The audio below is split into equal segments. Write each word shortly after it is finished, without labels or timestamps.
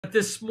But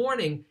this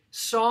morning,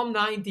 Psalm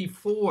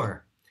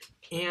 94,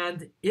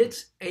 and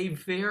it's a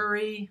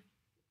very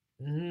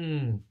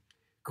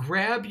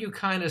grab you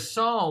kind of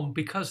psalm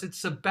because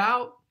it's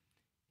about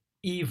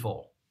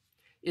evil.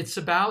 It's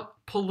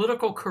about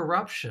political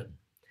corruption.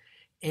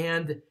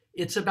 And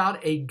it's about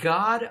a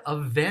God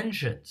of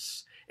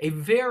vengeance, a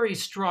very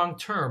strong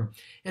term.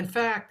 In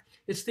fact,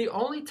 it's the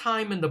only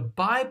time in the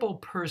Bible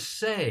per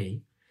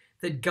se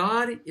that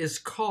God is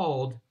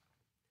called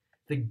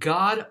the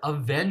God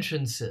of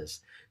vengeances.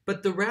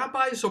 But the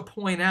rabbis will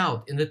point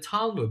out in the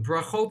Talmud,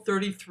 Brachot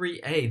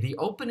 33a, the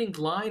opening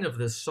line of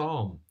this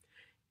psalm,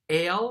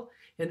 El,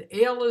 and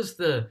El is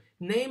the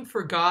name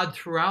for God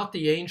throughout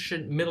the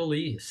ancient Middle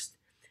East.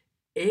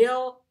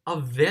 El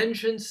of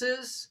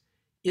vengeances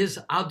is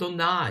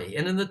Adonai.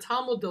 And in the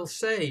Talmud, they'll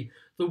say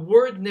the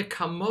word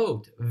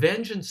nikamot,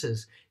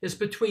 vengeances, is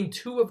between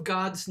two of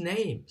God's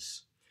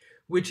names,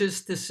 which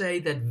is to say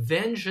that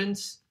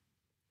vengeance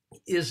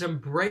is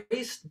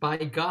embraced by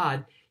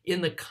God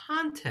in the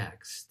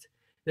context,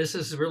 this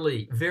is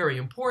really very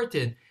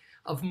important,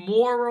 of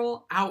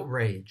moral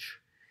outrage.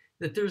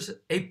 That there's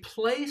a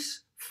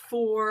place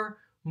for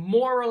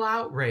moral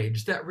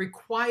outrage that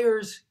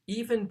requires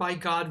even by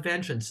God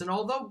vengeance. And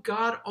although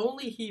God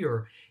only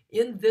here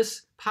in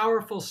this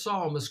powerful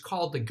psalm is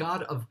called the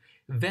God of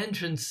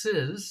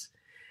vengeances,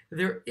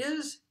 there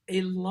is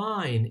a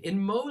line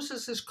in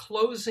Moses'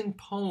 closing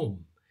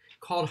poem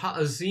called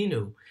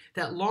Ha'azinu,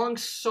 that long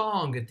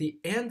song at the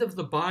end of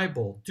the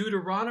Bible,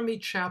 Deuteronomy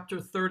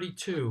chapter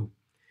 32.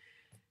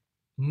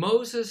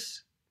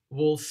 Moses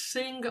will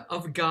sing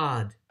of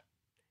God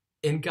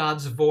in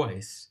God's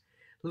voice.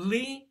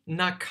 Li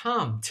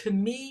nakam, to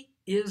me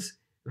is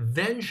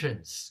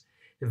vengeance,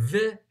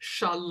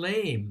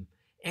 v'shalem,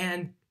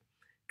 and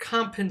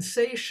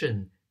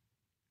compensation,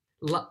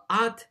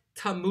 la'at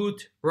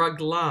tamut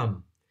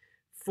raglam,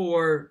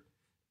 for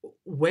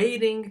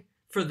waiting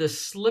for the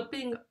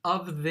slipping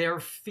of their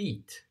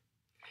feet,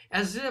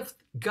 as if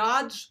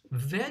God's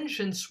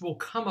vengeance will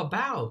come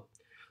about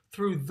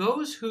through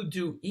those who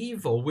do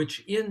evil,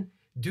 which in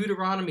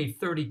Deuteronomy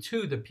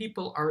 32, the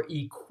people are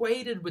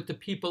equated with the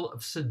people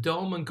of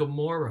Sodom and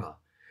Gomorrah,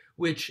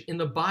 which in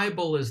the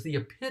Bible is the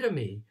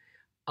epitome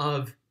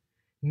of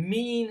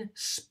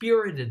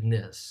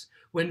mean-spiritedness,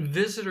 when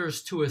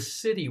visitors to a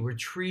city were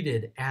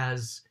treated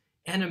as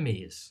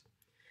enemies.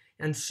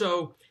 And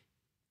so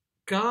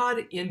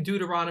God in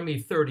Deuteronomy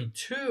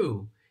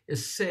 32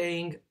 is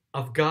saying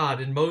of God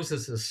in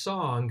Moses'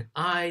 song,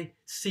 I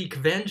seek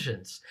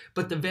vengeance,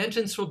 but the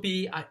vengeance will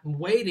be, I'm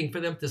waiting for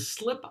them to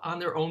slip on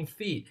their own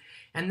feet.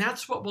 And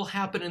that's what will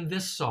happen in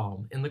this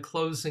psalm, in the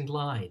closing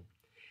line.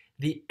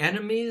 The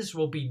enemies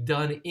will be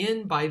done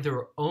in by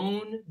their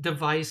own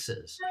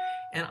devices.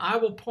 And I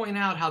will point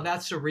out how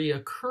that's a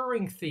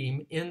reoccurring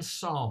theme in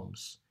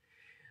Psalms.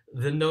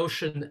 The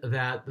notion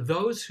that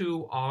those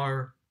who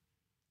are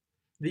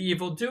the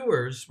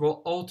evildoers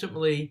will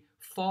ultimately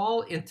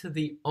fall into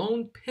the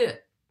own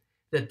pit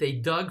that they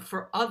dug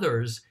for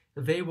others,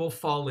 they will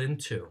fall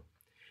into.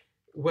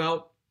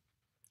 Well,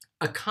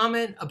 a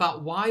comment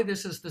about why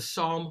this is the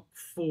psalm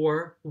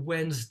for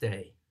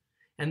Wednesday,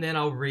 and then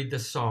I'll read the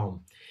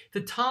psalm.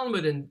 The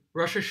Talmud in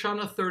Rosh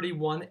Hashanah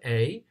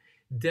 31a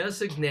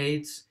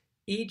designates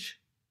each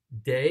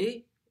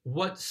day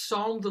what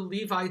psalm the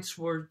Levites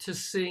were to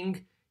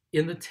sing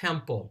in the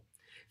temple.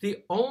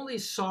 The only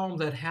psalm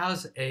that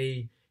has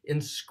a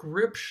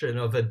inscription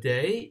of a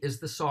day is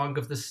the Song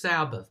of the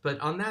Sabbath. But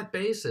on that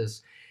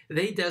basis,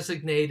 they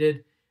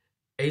designated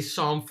a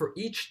psalm for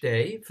each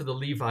day for the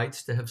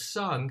Levites to have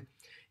sung.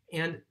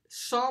 And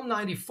Psalm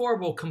 94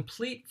 will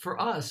complete for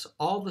us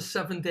all the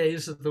 7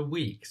 days of the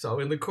week. So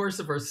in the course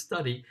of our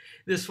study,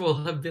 this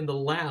will have been the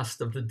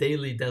last of the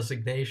daily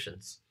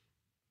designations.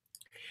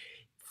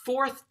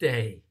 Fourth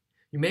day,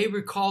 you may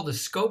recall the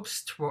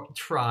Scopes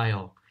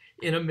trial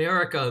in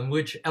America, in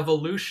which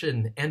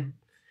evolution and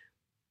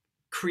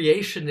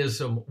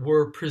creationism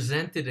were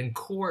presented in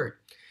court,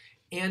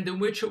 and in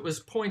which it was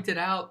pointed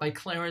out by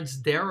Clarence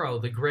Darrow,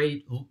 the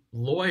great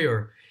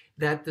lawyer,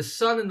 that the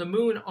sun and the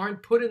moon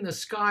aren't put in the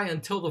sky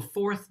until the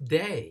fourth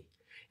day.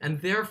 And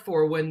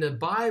therefore, when the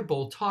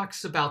Bible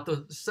talks about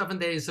the 7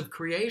 days of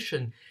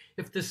creation,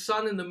 if the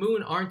sun and the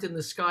moon aren't in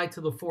the sky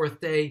till the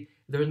fourth day,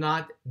 they're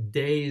not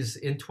days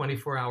in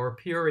 24-hour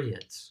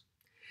periods.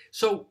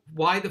 So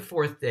why the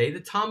fourth day? The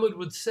Talmud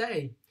would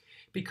say,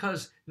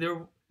 because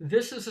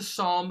this is a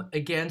psalm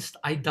against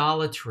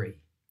idolatry.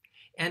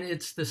 And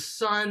it's the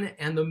sun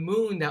and the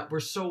moon that were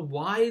so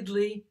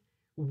widely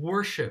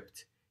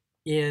worshipped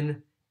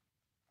in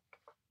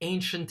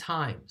ancient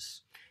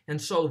times. And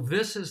so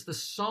this is the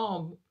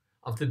psalm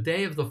of the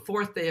day of the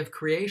fourth day of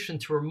creation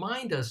to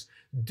remind us,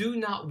 do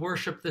not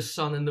worship the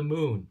sun and the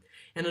moon.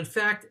 And in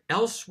fact,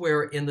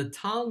 elsewhere in the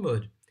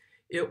Talmud,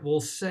 it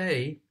will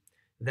say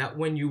that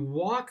when you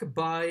walk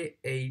by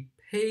a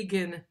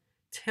pagan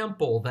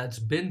temple that's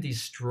been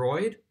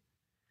destroyed,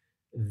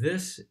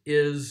 this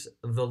is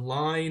the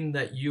line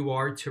that you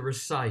are to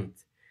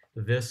recite,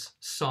 this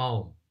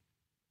psalm.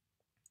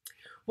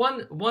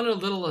 One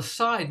little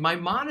aside,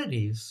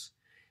 Maimonides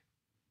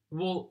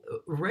will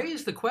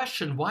raise the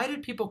question, why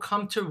did people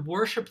come to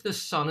worship the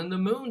sun and the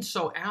moon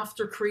so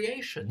after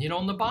creation,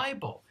 in the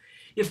Bible?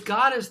 If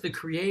God is the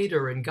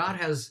creator and God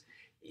has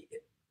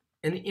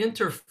an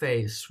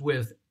interface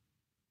with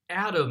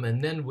Adam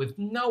and then with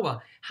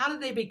Noah, how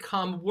did they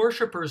become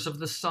worshipers of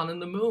the sun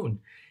and the moon?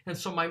 And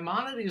so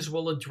Maimonides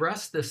will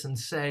address this and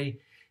say,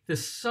 the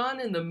sun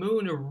and the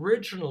moon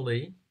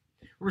originally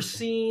were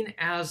seen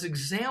as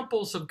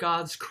examples of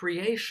God's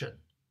creation,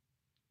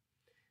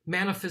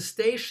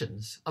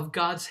 manifestations of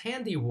God's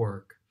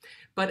handiwork.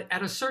 But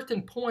at a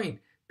certain point,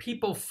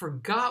 people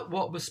forgot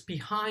what was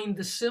behind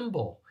the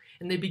symbol,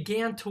 and they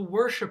began to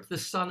worship the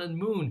sun and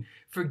moon,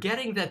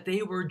 forgetting that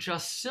they were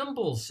just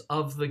symbols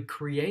of the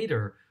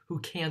Creator who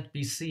can't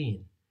be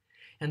seen.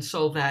 And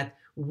so that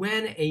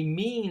when a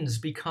means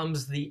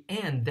becomes the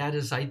end, that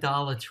is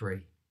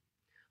idolatry.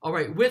 All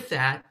right, with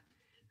that,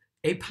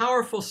 a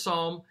powerful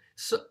psalm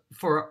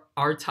for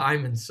our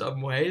time in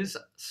some ways,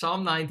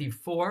 Psalm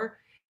 94,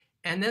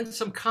 and then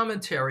some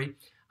commentary.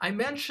 I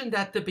mentioned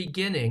at the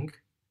beginning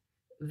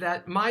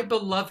that my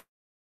beloved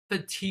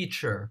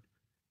teacher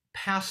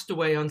passed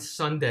away on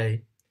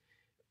Sunday.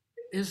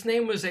 His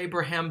name was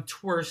Abraham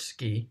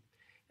Twersky,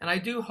 and I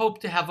do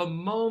hope to have a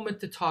moment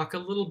to talk a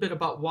little bit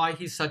about why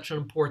he's such an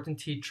important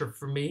teacher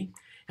for me,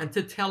 and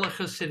to tell a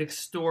Hasidic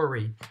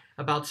story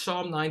about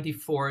Psalm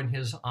 94 in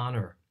his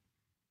honor.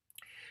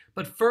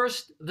 But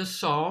first, the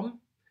psalm,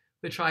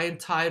 which I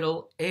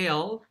entitle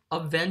Ale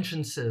of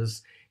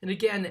Vengeances. And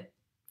again,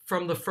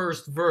 from the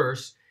first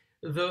verse,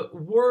 the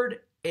word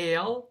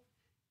Ale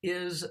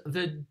is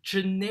the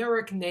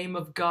generic name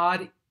of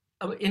God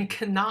in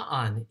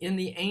Canaan, in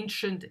the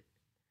ancient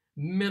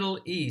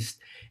Middle East.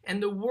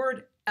 And the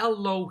word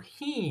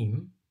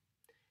Elohim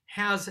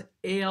has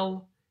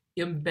Ale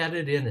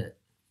embedded in it.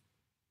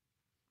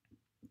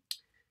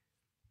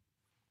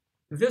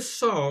 This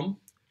psalm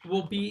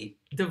will be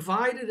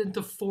divided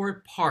into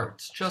 4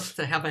 parts, just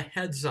to have a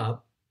heads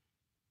up.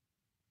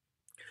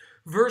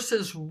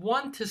 Verses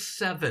 1 to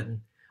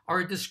 7 are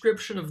a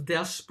description of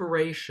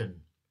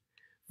desperation.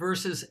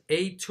 Verses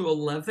 8 to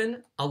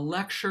 11, a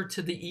lecture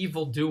to the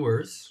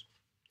evildoers.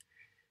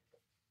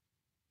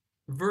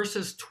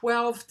 Verses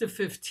 12 to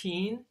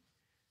 15,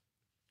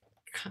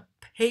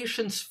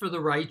 patience for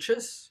the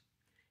righteous.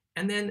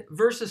 And then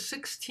verses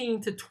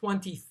 16 to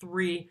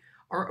 23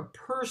 are a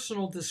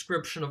personal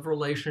description of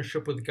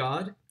relationship with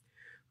God,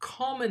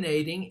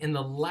 culminating in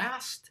the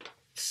last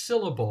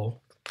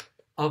syllable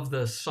of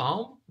the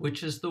psalm,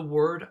 which is the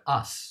word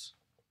us,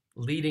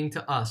 leading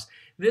to us.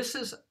 This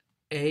is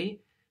a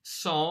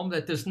psalm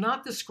that does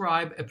not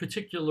describe a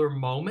particular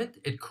moment.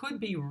 It could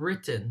be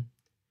written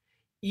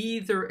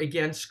either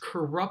against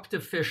corrupt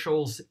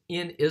officials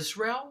in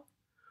Israel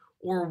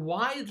or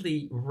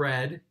widely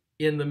read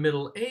in the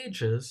Middle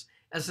Ages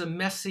as a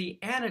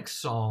messianic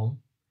psalm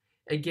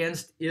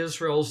against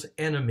Israel's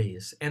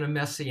enemies and a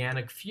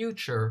messianic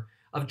future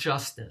of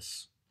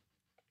justice.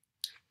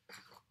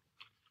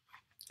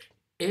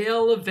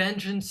 Ale of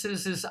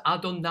vengeances is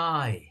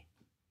Adonai.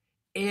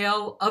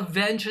 Ale of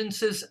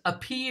vengeances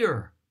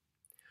appear.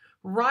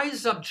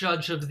 Rise up,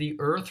 judge of the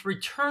earth,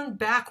 return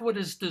back what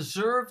is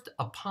deserved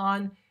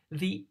upon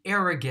the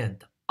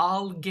arrogant,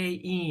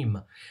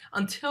 al-geim.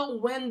 Until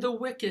when the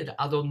wicked,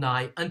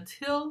 Adonai,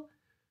 until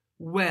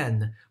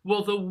when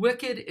will the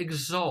wicked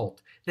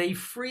exult? They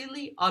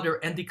freely utter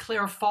and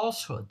declare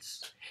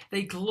falsehoods.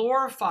 They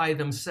glorify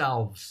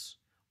themselves,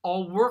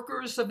 all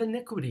workers of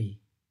iniquity.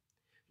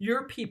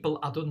 Your people,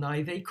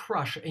 Adonai, they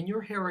crush, and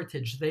your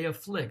heritage they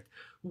afflict.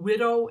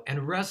 Widow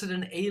and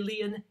resident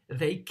alien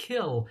they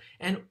kill,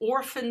 and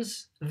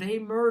orphans they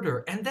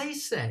murder. And they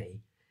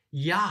say,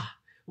 Yah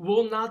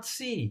will not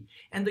see,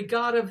 and the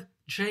God of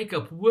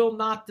Jacob will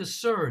not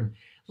discern.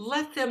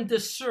 Let them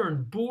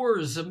discern,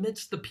 boors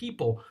amidst the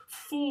people.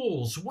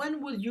 Fools,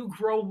 when will you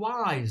grow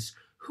wise?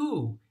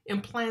 Who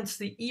implants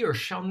the ear?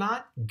 Shall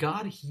not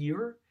God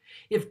hear?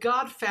 If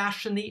God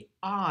fashion the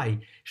eye,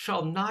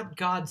 shall not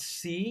God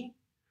see?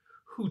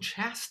 Who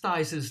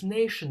chastises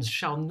nations,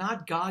 shall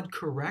not God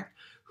correct?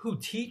 Who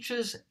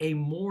teaches a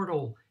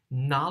mortal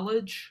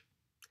knowledge?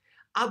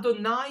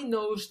 Adonai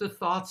knows the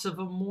thoughts of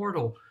a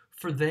mortal,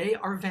 for they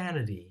are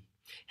vanity.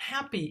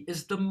 Happy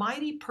is the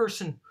mighty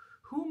person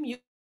whom you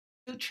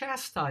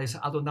chastise,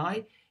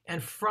 Adonai,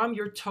 and from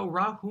your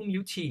Torah whom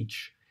you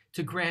teach,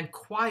 to grant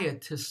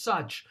quiet to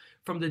such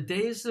from the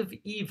days of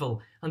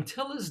evil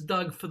until is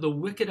dug for the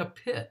wicked a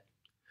pit.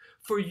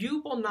 For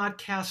you will not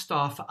cast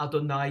off,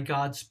 Adonai,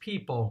 God's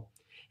people,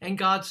 and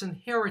God's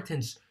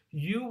inheritance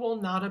you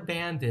will not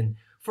abandon.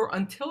 For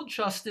until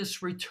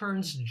justice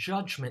returns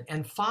judgment,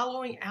 and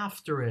following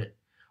after it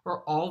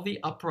are all the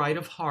upright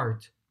of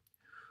heart.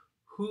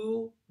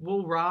 Who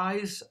will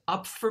rise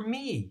up for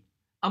me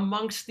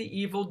amongst the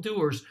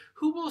evildoers?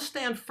 Who will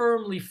stand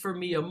firmly for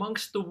me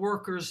amongst the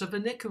workers of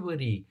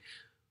iniquity?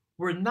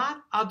 Were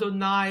not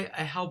Adonai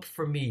a help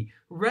for me,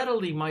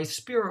 readily my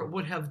spirit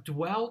would have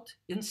dwelt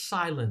in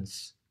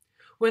silence.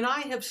 When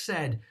I have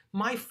said,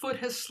 my foot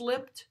has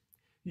slipped,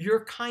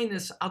 Your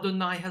kindness,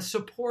 Adonai, has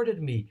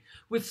supported me.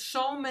 With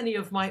so many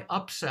of my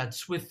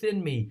upsets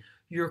within me,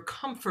 your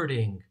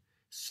comforting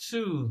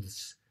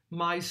soothes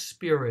my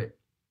spirit.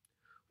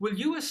 Will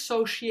you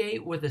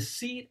associate with a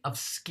seat of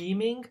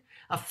scheming,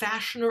 a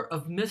fashioner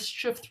of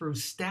mischief through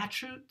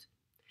statute?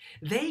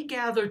 They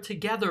gather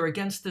together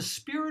against the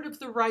spirit of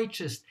the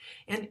righteous,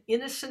 and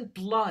innocent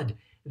blood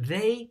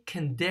they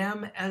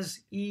condemn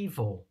as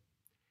evil.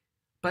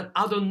 But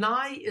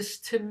Adonai is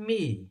to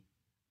me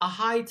a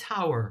high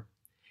tower,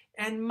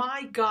 and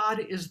my God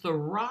is the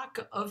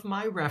rock of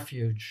my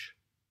refuge.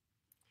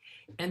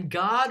 And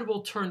God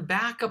will turn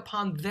back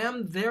upon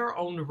them their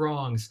own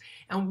wrongs,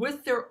 and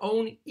with their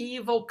own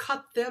evil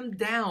cut them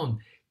down.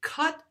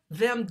 Cut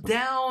them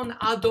down,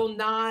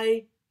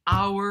 Adonai,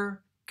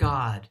 our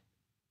God.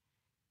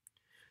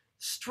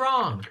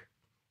 Strong,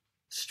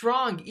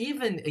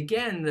 even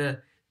again,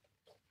 the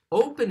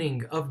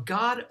opening of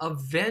God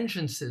of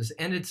vengeances,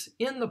 and it's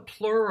in the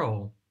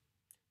plural.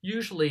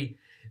 Usually,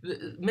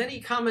 many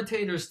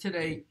commentators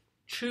today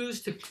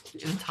choose to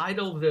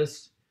entitle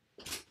this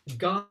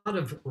God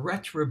of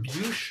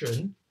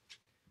retribution,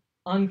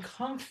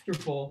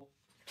 uncomfortable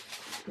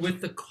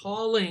with the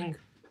calling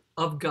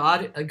of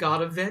God, a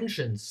God of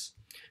vengeance.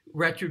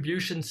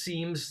 Retribution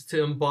seems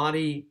to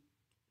embody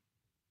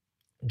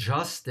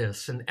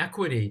justice and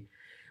equity.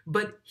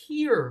 But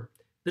here,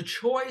 the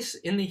choice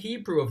in the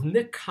Hebrew of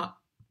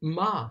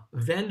nikama,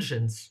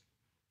 vengeance,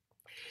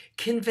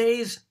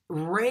 conveys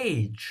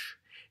rage.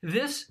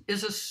 This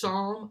is a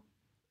psalm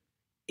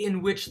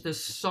in which the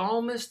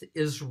psalmist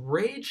is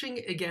raging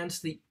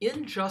against the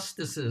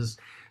injustices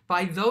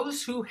by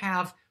those who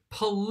have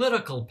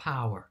political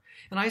power.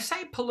 And I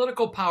say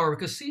political power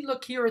because, see,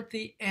 look here at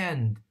the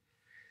end.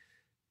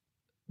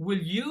 Will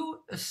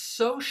you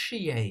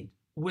associate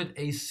with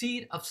a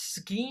seed of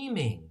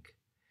scheming,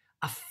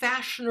 a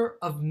fashioner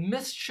of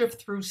mischief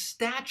through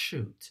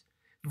statute?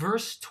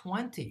 Verse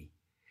 20.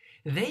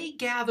 They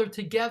gather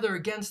together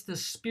against the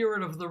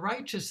spirit of the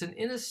righteous, and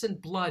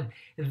innocent blood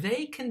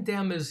they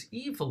condemn as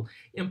evil,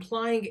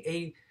 implying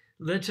a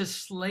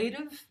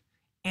legislative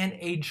and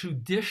a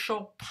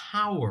judicial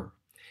power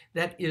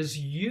that is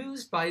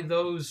used by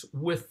those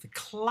with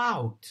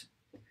clout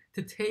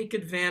to take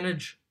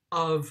advantage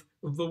of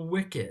the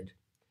wicked.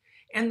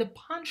 And the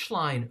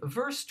punchline,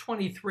 verse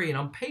 23, and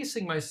I'm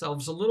pacing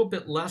myself a little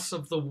bit less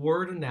of the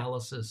word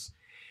analysis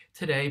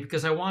today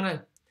because I want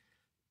to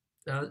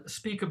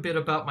speak a bit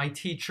about my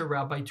teacher,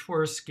 Rabbi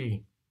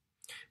Twersky.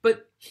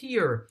 But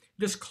here,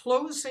 this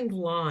closing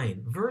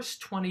line, verse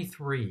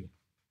 23,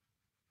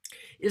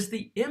 is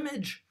the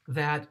image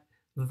that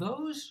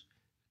those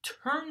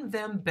turn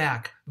them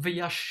back,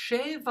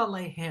 v'yashev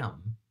alehem,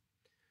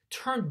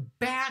 turn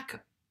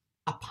back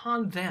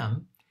upon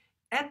them,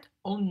 et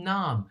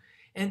onam.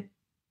 And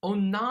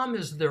onam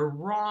is their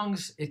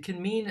wrongs. It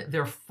can mean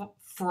their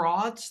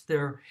frauds,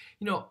 their,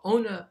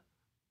 ona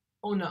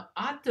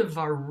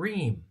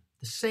atavarim.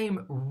 The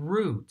same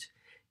root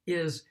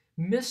is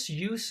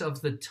misuse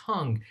of the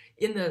tongue.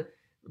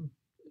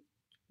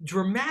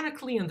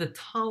 Dramatically in the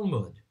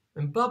Talmud,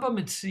 in Baba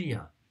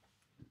Metzia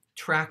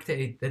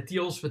tractate that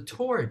deals with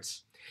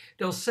torts,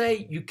 they'll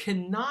say you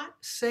cannot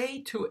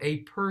say to a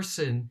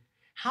person,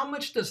 how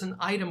much does an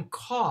item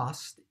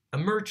cost, a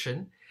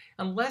merchant,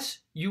 unless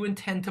you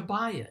intend to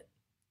buy it.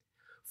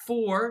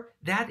 For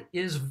that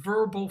is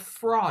verbal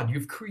fraud.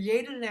 You've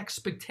created an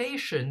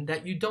expectation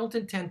that you don't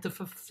intend to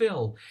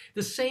fulfill.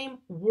 The same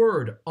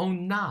word,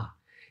 ona,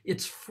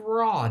 it's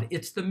fraud.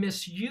 It's the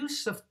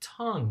misuse of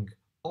tongue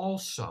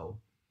also.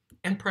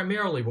 And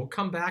primarily, we'll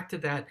come back to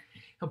that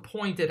and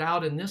point it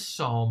out in this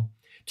psalm.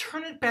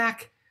 Turn it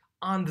back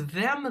on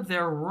them,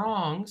 their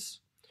wrongs,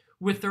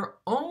 with their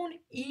own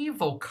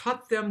evil,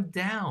 cut them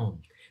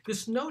down.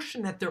 This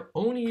notion that their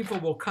own evil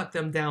will cut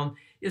them down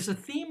is a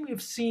theme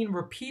we've seen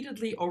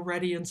repeatedly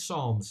already in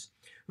Psalms.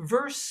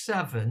 Psalm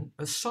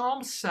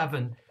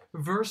 7,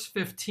 verse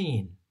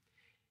 15.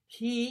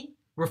 He,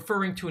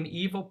 referring to an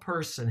evil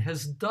person,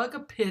 has dug a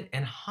pit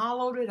and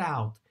hollowed it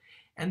out,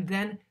 and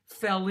then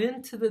fell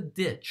into the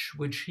ditch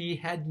which he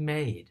had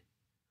made.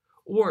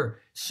 Or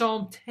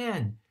Psalm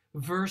 10,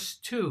 verse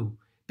 2.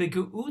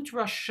 Begeut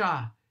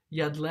rasha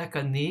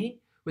yadlekani,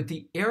 with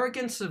the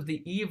arrogance of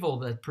the evil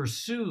that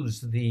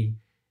pursues the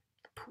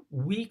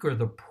weak or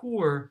the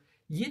poor,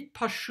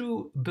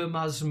 yitpashu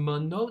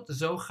b'mazmonot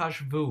zo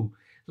chashvu.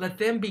 Let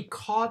them be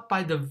caught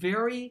by the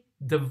very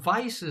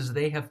devices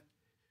they have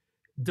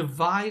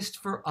devised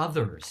for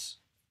others.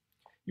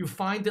 You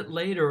find it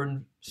later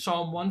in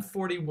Psalm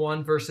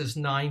 141, verses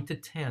 9 to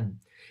 10.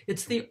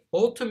 It's the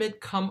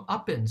ultimate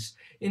comeuppance.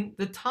 In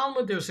the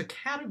Talmud, there's a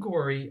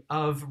category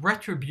of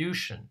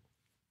retribution.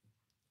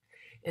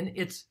 And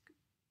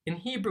in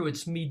Hebrew,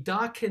 it's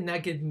midah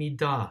keneged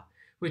midah,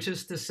 which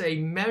is to say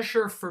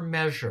measure for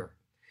measure,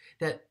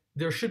 that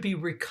there should be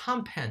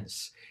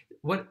recompense.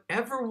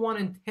 Whatever one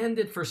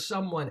intended for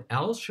someone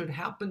else should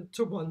happen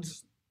to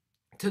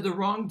the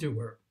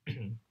wrongdoer.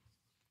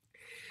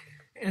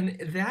 And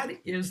that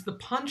is the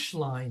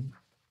punchline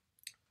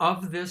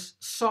of this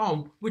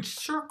psalm, which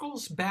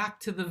circles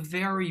back to the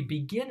very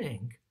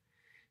beginning,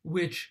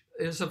 which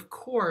is, of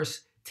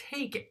course,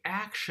 take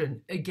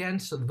action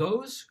against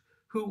those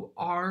who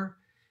are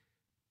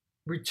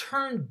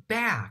returned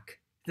back.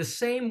 The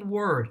same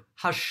word,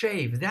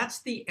 hashev,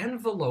 that's the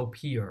envelope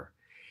here.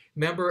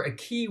 Remember, a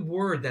key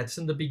word that's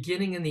in the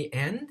beginning and the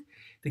end?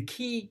 A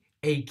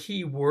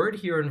key word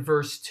here in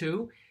verse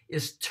 2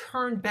 is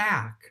turn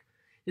back.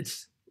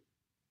 It's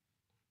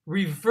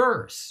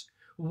reverse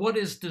what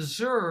is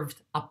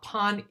deserved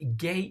upon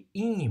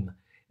geim,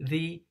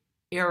 the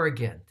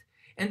arrogant.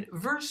 And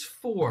verse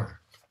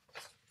 4,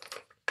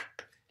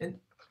 and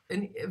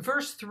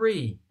verse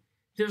 3,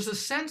 there's a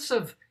sense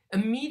of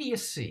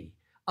immediacy,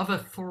 of a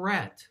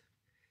threat.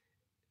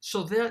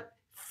 So that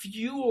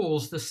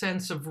fuels the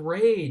sense of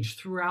rage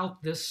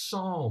throughout this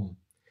psalm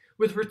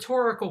with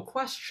rhetorical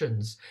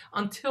questions.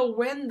 Until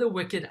when, the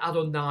wicked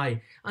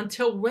Adonai?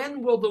 Until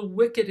when will the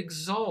wicked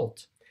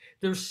exult?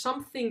 There's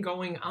something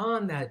going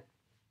on that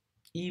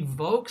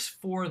evokes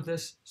for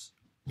this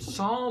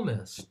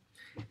psalmist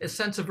a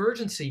sense of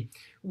urgency,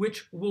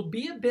 which will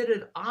be a bit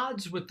at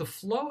odds with the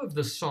flow of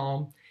the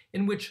psalm,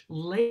 in which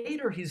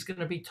later he's going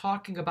to be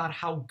talking about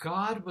how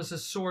God was a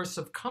source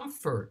of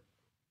comfort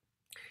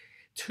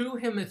to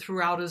him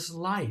throughout his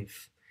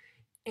life.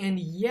 And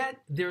yet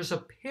there's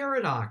a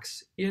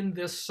paradox in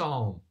this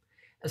psalm,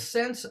 a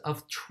sense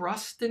of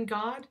trust in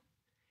God,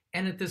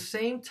 and at the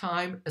same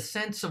time, a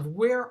sense of,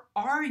 where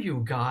are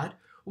you, God?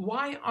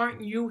 Why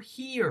aren't you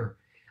here?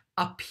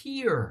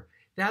 Appear.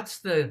 That's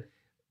the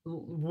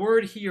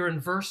word here in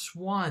verse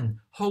 1,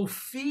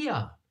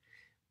 Hophia.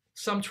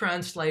 Some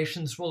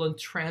translations will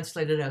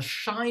translate it as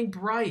shine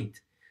bright,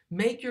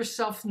 make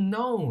yourself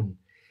known,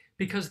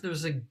 because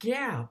there's a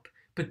gap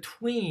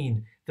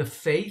between the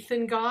faith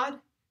in God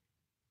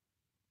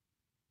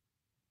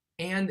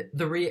and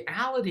the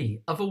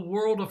reality of a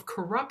world of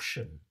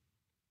corruption.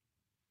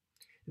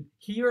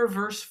 Here,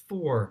 verse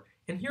 4,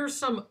 and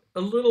here's a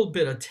little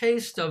bit, a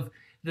taste of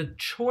the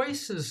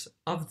choices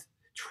of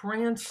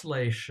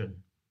translation.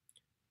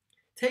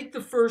 Take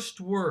the first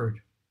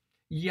word,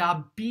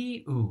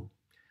 yabi'u.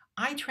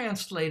 I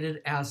translate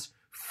it as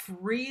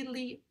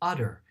freely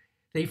utter.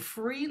 They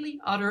freely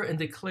utter and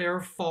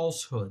declare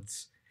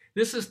falsehoods.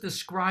 This is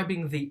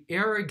describing the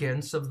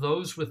arrogance of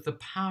those with the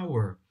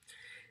power.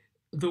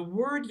 The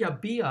word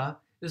yabia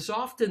is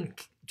often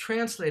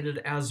translated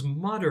as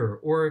mutter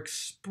or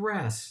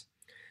express,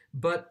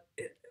 but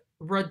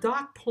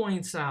Radak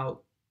points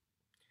out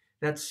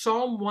that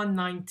Psalm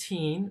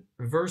 119,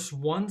 verse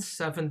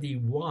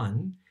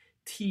 171,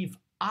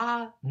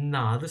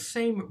 tiv'ana, the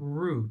same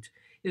root,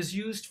 is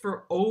used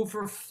for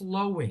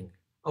overflowing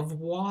of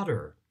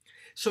water.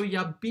 So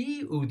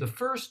yabi'u, the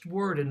first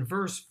word in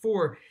verse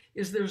 4,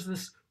 is there's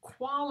this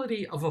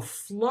quality of a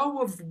flow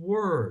of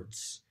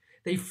words.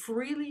 They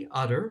freely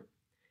utter,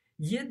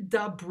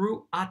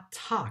 yidabru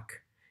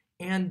atak,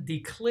 and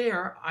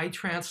declare, I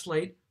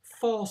translate,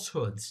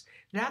 falsehoods.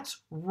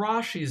 That's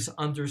Rashi's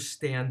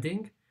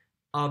understanding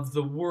of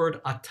the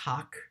word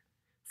atak,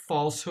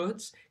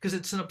 falsehoods, because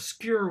it's an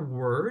obscure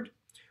word.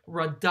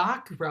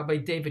 Radak, Rabbi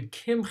David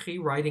Kimchi,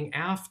 writing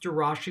after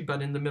Rashi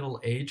but in the Middle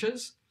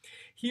Ages,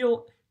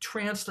 he'll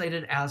translate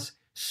it as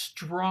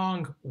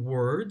strong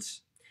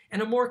words.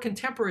 And a more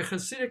contemporary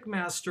Hasidic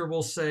master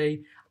will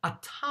say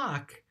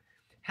atak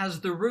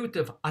has the root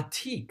of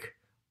atik,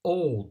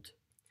 old,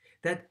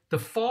 that the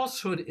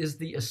falsehood is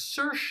the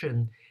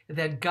assertion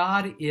that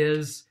God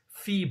is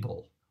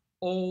feeble,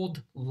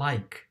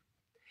 old-like.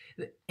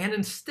 And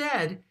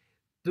instead,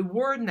 the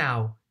word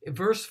now,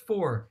 verse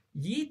 4,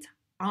 yit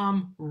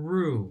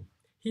amru.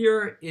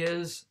 Here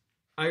is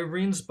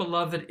Irene's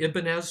beloved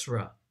Ibn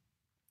Ezra,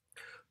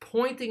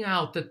 pointing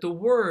out that the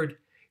word,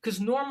 because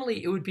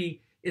normally it would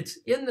be, it's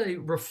in the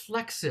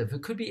reflexive,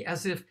 it could be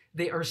as if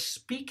they are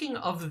speaking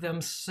of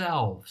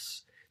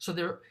themselves.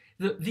 So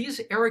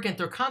these arrogant,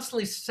 they're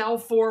constantly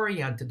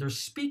self-oriented, they're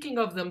speaking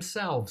of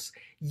themselves.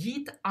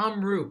 Yit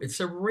amru, it's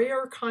a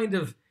rare kind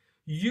of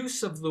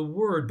use of the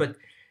word, but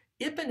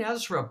Ibn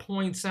Ezra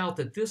points out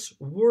that this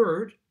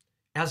word,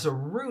 as a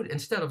root,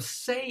 instead of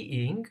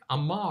saying,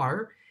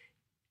 amar,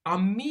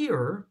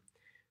 amir,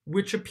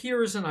 which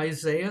appears in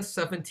Isaiah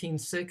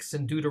 17:6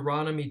 and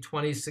Deuteronomy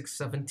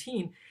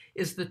 26:17,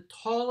 is the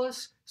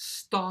tallest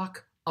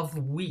stalk of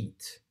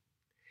wheat.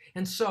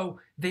 And so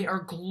they are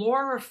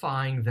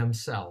glorifying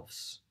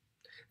themselves.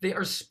 They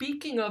are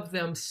speaking of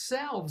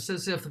themselves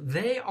as if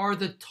they are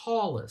the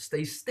tallest.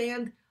 They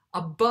stand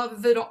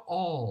above it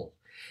all.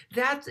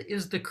 That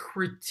is the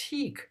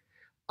critique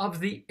of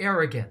the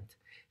arrogant.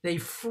 They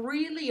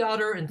freely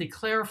utter and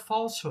declare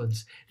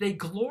falsehoods. They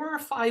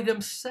glorify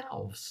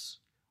themselves.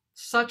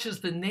 Such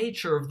is the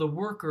nature of the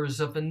workers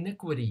of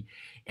iniquity.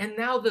 And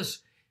now this,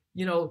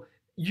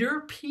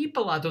 your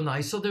people,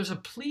 Adonai, so there's a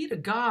plea to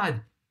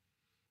God.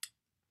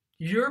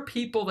 Your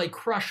people, they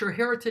crush. Your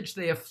heritage,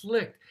 they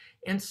afflict.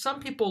 And some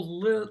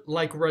people,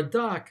 like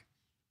Radak,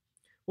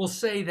 will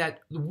say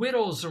that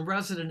widows and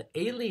resident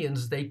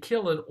aliens they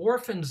kill and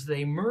orphans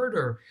they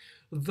murder.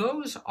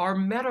 Those are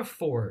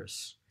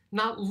metaphors.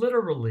 not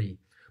literally,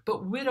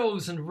 but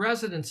widows and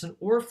residents and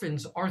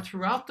orphans are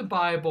throughout the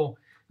Bible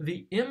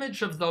the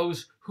image of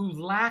those who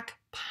lack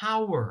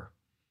power.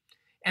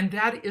 And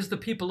that is the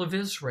people of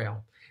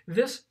Israel.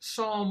 This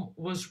psalm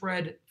was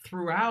read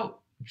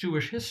throughout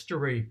Jewish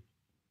history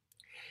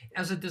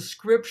as a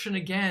description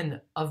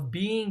again of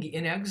being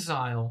in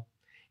exile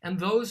and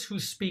those who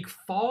speak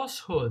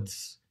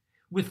falsehoods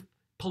with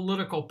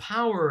political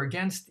power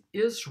against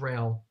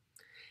Israel.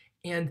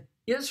 And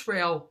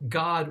Israel,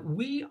 God,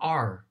 we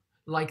are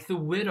like the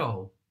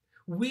widow.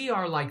 We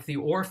are like the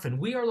orphan.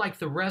 We are like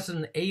the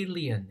resident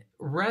alien.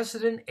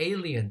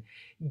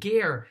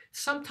 Ger,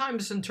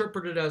 sometimes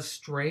interpreted as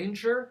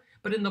stranger,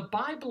 but in the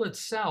Bible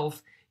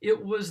itself,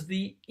 it was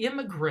the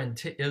immigrant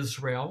to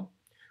Israel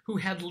who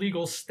had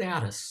legal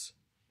status.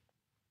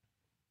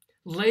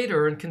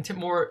 Later,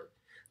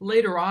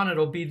 later on,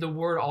 it'll be the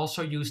word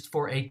also used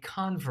for a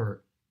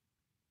convert.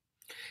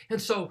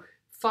 And so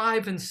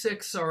 5 and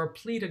 6 are a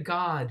plea to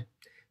God.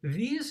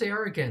 These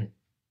arrogant,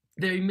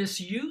 they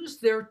misuse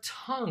their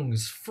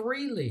tongues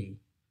freely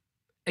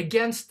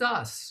against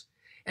us.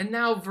 And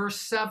now verse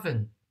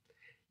 7,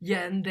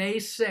 and they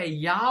say,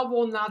 Yah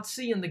will not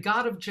see, and the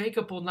God of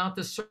Jacob will not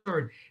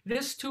discern.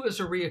 This too is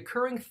a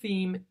reoccurring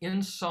theme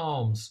in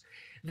Psalms,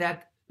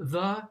 that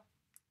the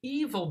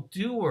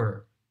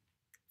evildoer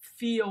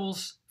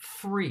feels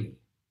free,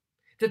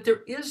 that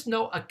there is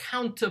no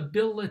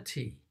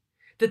accountability,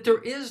 that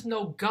there is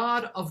no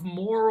God of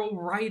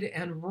moral right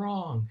and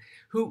wrong,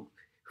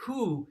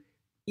 who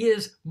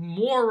is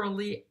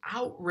morally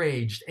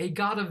outraged, a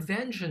God of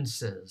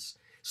vengeances.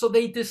 So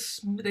they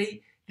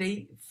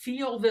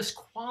feel this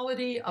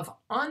quality of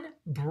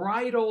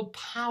unbridled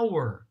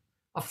power,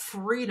 of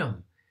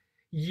freedom.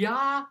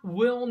 Yah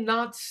will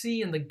not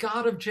see, and the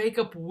God of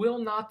Jacob will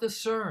not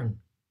discern.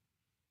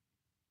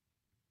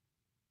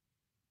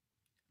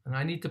 And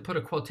I need to put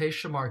a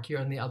quotation mark here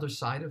on the other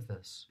side of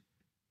this.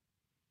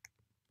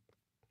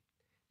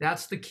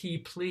 That's the key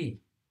plea.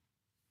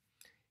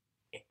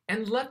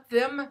 And let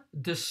them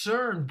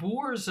discern,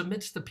 boors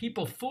amidst the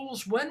people,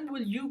 fools, when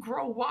will you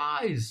grow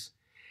wise?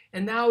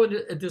 And now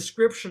a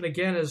description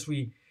again as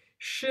we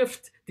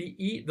shift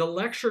the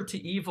lecture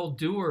to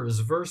evildoers,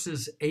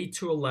 verses 8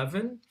 to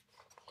 11,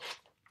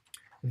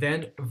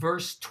 then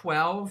verse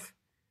 12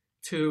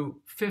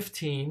 to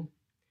 15,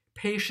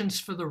 patience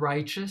for the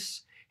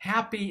righteous,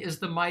 happy is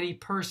the mighty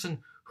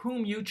person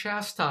whom you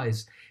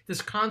chastise.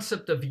 This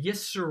concept of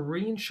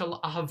yisurin shel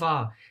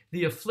ahava,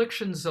 the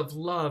afflictions of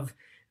love,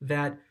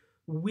 that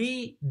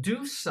we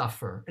do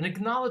suffer, an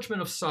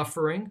acknowledgement of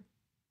suffering,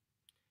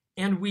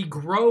 and we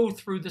grow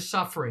through the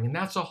suffering. And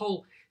that's a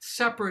whole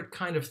separate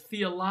kind of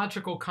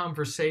theological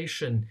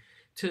conversation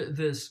to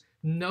this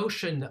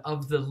notion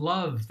of the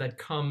love that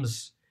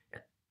comes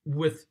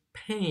with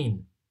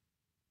pain.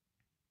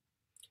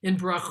 In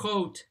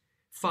Brachot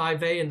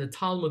 5a in the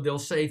Talmud, they'll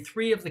say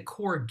 3 of the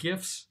core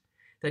gifts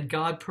that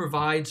God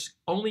provides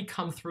only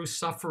come through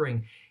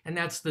suffering. And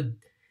that's the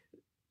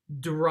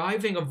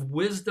deriving of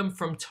wisdom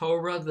from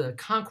Torah, the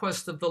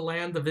conquest of the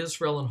land of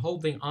Israel and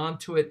holding on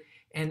to it,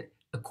 and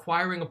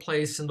acquiring a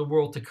place in the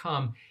world to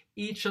come.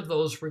 Each of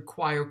those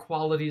require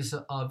qualities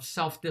of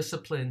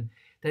self-discipline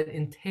that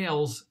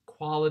entails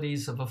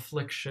qualities of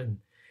affliction.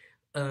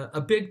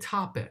 A big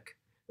topic,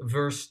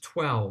 verse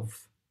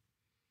 12.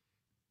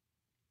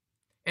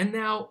 And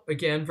now,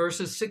 again,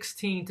 verses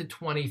 16 to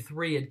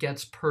 23, it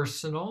gets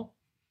personal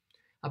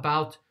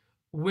about,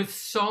 with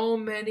so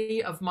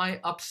many of my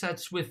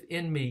upsets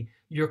within me,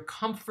 your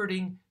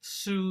comforting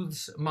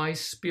soothes my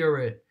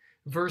spirit.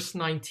 Verse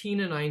 19,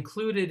 and I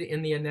included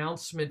in the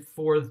announcement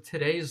for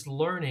today's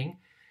learning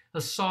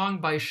a song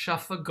by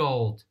Shafa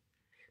Gold.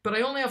 But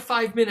I only have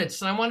 5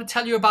 minutes, and I want to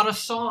tell you about a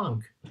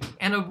song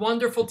and a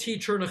wonderful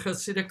teacher in a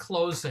Hasidic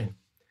closing.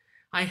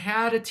 I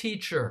had a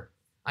teacher.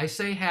 I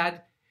say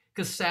had,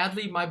 because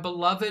sadly my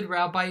beloved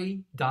Rabbi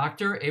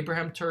Dr.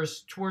 Abraham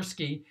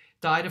Twersky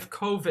died of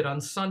COVID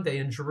on Sunday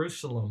in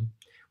Jerusalem,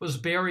 was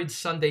buried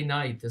Sunday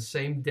night, the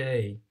same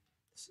day.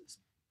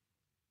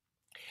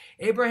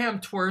 Abraham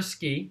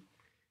Twersky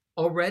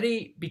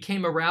already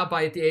became a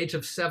rabbi at the age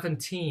of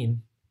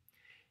 17.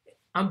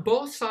 On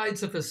both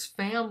sides of his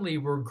family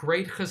were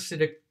great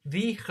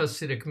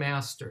Hasidic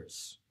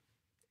masters.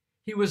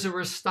 He was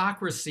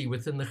aristocracy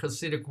within the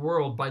Hasidic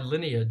world by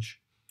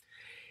lineage.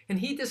 And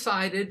he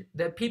decided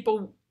that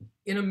people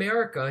in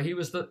America,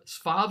 his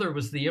father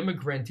was the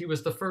immigrant. He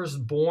was the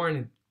first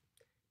born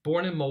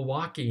in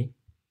Milwaukee,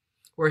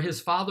 where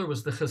his father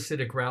was the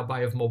Hasidic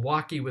rabbi of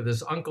Milwaukee with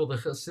his uncle, the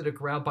Hasidic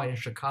rabbi in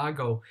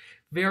Chicago.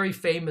 Very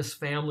famous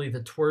family,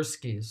 the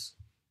Twerskys.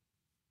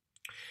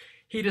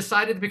 He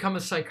decided to become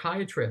a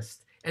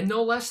psychiatrist, and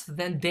no less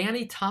than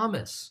Danny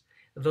Thomas,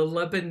 the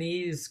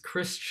Lebanese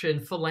Christian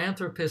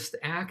philanthropist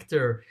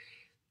actor,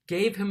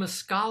 gave him a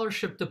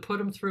scholarship to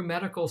put him through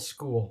medical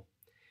school.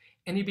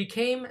 And he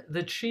became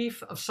the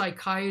chief of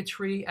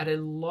psychiatry at a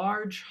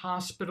large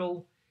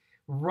hospital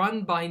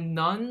run by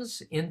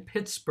nuns in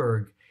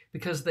Pittsburgh,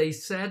 because they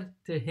said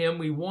to him,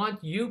 we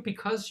want you,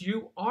 because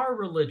you are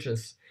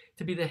religious,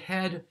 to be the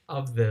head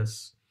of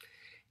this.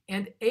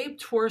 And Abe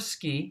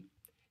Twersky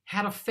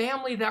had a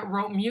family that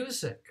wrote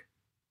music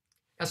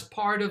as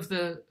part of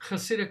the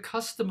Hasidic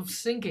custom of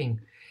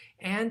singing.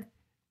 And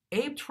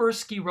Abe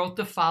Twersky wrote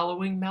the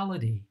following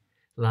melody.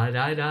 La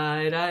da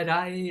da da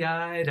da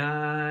da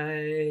da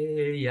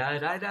ya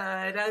da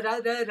da da da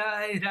da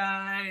da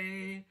da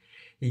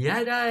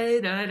ya da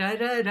da da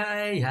da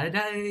da ya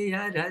da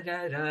ya da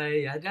da da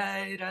ya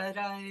da da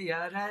da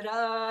ya da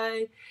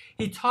da.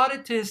 He taught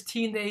it to his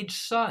teenage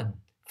son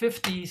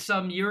 50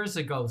 some years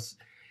ago.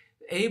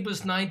 Abe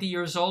was 90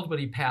 years old when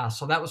he passed,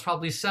 so that was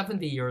probably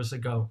 70 years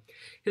ago.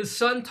 His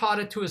son taught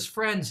it to his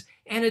friends,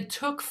 and it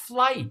took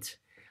flight.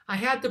 I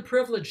had the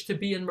privilege to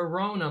be in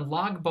Meron on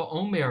Lag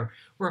BaOmer,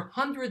 where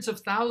hundreds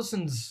of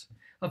thousands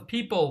of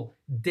people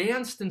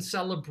danced in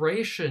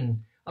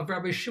celebration of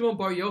Rabbi Shimon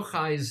Bar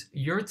Yochai's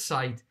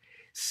yurtzeit,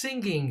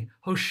 singing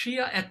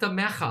Hoshia et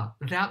Amecha,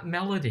 that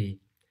melody.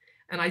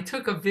 And I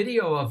took a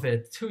video of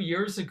it 2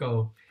 years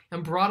ago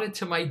and brought it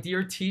to my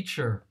dear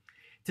teacher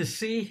to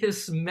see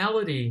his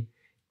melody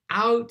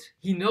out.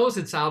 He knows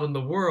it's out in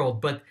the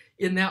world, but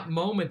in that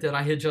moment that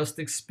I had just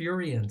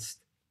experienced.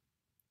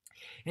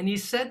 And he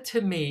said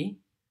to me,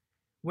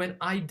 when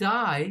I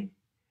die,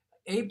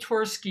 Abe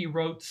Twersky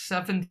wrote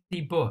 70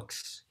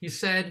 books. He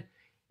said,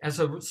 as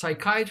a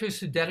psychiatrist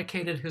who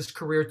dedicated his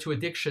career to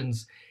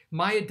addictions,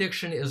 my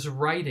addiction is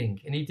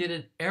writing. And he did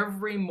it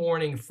every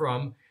morning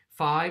from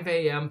 5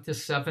 a.m. to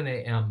 7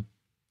 a.m.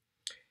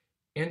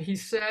 And he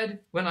said,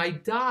 when I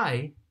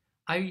die,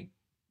 I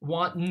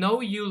want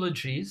no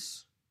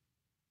eulogies.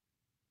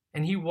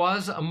 And he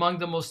was among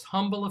the most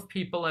humble of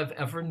people I've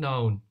ever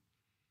known.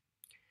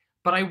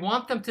 But I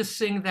want them to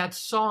sing that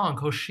song,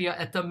 Hoshia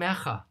et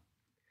Amecha,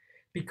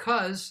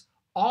 because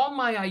all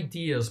my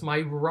ideas,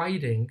 my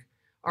writing,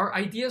 are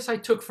ideas I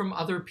took from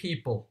other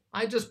people.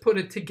 I just put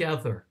it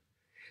together.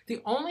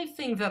 The only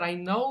thing that I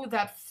know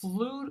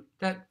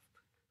that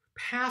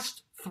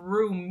passed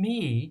through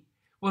me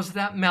was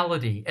that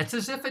melody. It's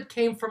as if it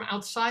came from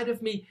outside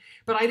of me,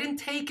 but I didn't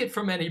take it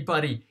from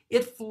anybody.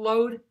 It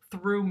flowed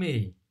through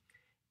me.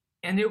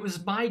 And it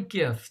was my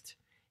gift.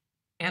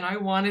 And I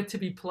want it to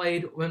be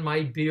played when my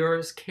biur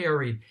is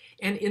carried.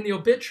 And in the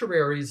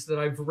obituaries that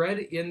I've read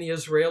in the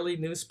Israeli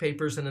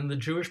newspapers and in the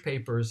Jewish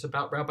papers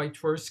about Rabbi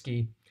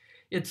Twersky,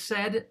 it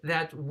said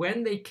that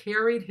when they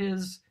carried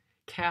his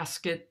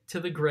casket to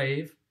the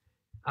grave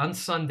on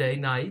Sunday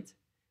night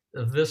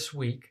of this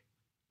week,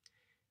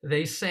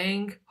 they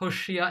sang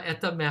Hoshia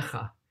et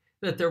Amecha,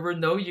 that there were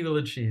no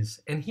eulogies.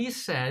 And he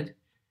said,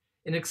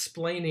 in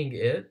explaining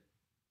it,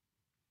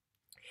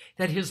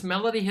 that his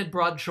melody had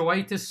brought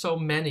joy to so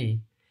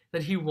many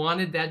that he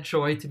wanted that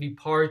joy to be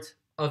part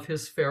of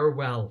his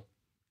farewell.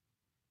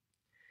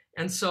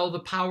 And so the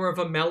power of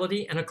a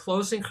melody and a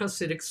closing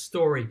Hasidic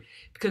story,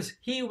 because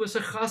he was a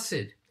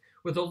Chassid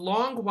with a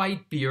long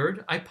white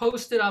beard. I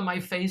posted on my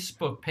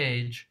Facebook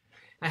page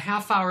a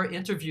half-hour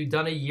interview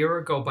done a year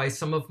ago by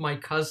some of my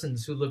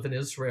cousins who live in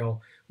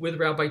Israel with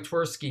Rabbi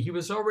Twersky. He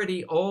was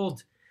already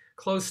old,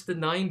 close to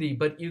 90,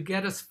 but you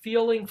get a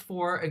feeling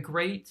for a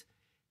great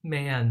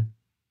man.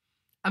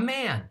 A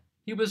man.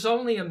 He was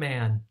only a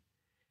man.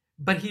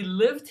 But he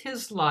lived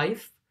his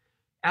life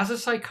as a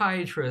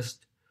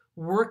psychiatrist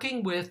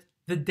working with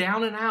the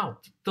down and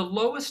out, the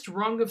lowest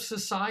rung of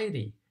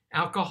society,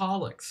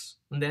 alcoholics,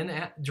 and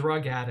then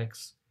drug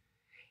addicts.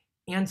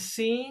 And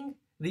seeing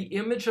the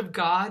image of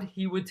God,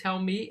 he would tell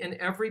me, and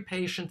every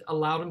patient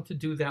allowed him to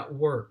do that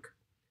work.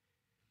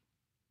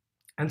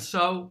 And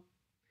so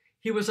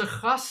he was a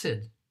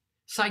chassid,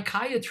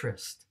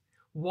 psychiatrist,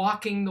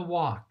 walking the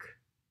walk.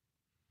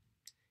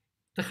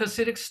 The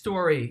Hasidic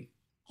story.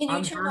 Can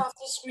you turn off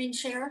the screen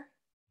share?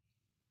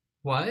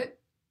 What?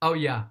 Oh,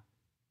 yeah.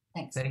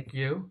 Thanks. Thank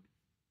you.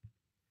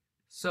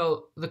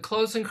 So the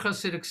closing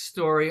Hasidic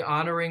story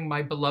honoring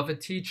my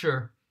beloved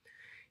teacher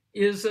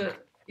is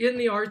in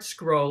the art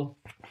scroll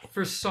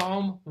for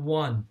Psalm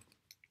 1.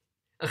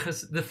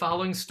 The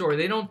following story.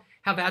 They don't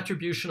have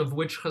attribution of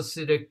which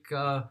Hasidic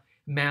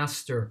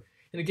master.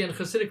 And again,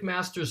 Hasidic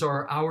masters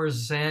are our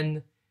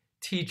Zen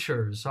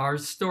teachers, our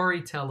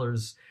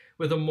storytellers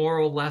with a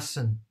moral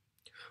lesson.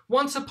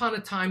 Once upon a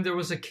time, there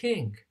was a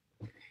king,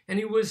 and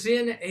he was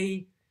in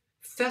a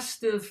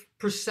festive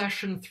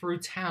procession through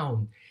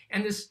town.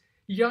 And this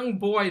young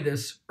boy,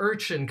 this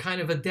urchin,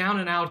 kind of a down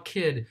and out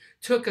kid,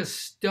 took a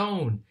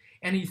stone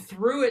and he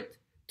threw it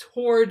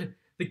toward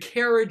the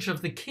carriage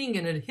of the king,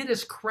 and it hit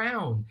his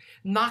crown,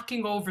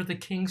 knocking over the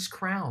king's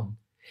crown.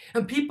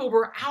 And people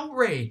were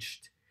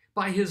outraged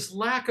by his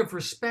lack of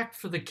respect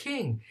for the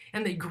king.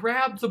 And they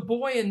grabbed the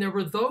boy, and there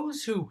were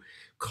those who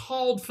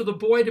called for the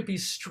boy to be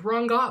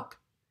strung up.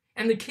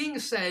 And the king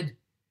said,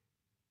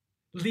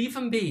 "Leave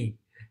him be.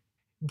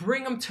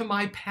 Bring him to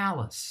my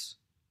palace."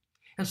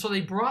 And so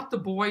they brought the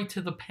boy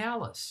to the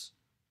palace.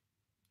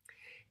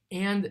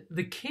 And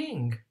the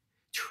king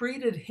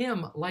treated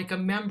him like a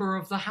member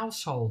of the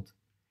household.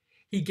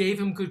 He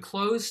gave him good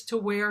clothes to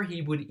wear.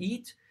 He would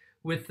eat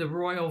with the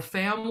royal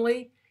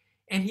family.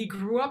 And he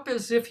grew up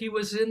as if he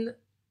was in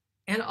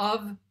and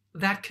of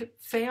that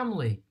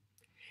family.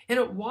 And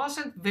it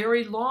wasn't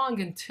very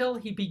long until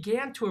he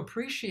began to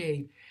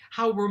appreciate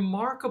how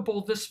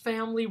remarkable this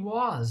family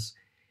was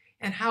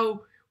and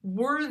how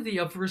worthy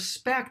of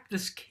respect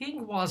this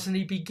king was. And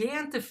he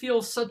began to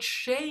feel such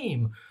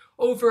shame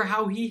over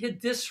how he had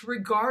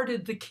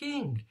disregarded the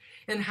king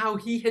and how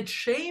he had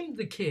shamed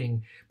the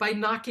king by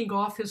knocking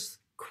off his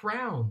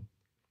crown.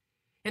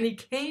 And he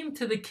came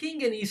to the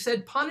king and he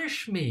said,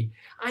 "Punish me.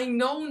 I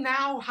know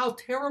now how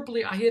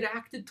terribly I had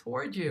acted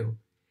toward you."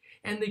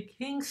 And the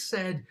king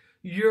said,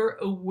 "Your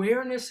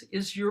awareness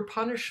is your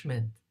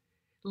punishment.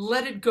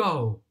 Let it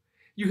go.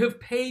 You have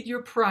paid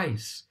your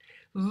price.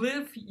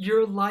 Live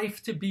your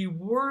life to be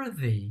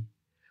worthy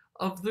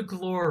of the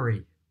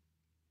glory."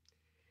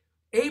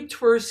 Abe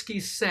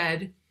Tversky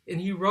said,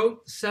 and he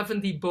wrote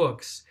 70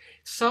 books,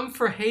 some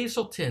for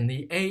Hazleton,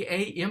 the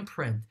AA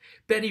imprint.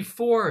 Betty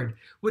Ford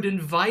would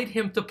invite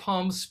him to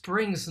Palm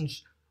Springs and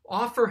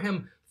offer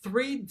him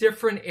 3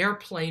 different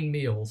airplane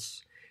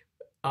meals.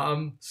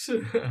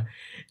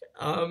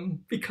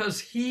 Because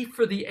he,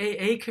 for the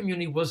AA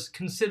community, was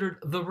considered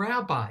the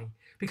rabbi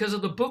because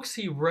of the books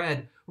he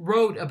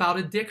wrote about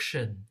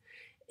addiction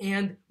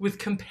and with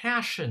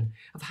compassion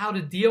of how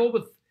to deal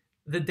with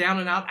the down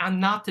and out and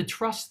not to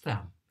trust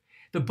them.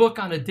 The book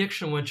on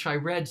addiction, which I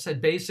read,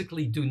 said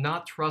basically, do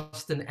not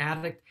trust an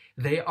addict.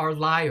 They are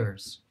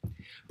liars.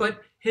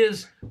 But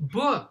his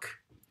book,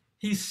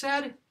 he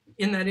said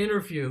in that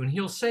interview, and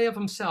he'll say of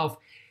himself,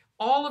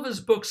 all of his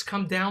books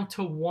come down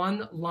to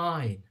one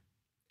line: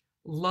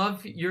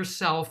 love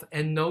yourself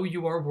and know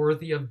you are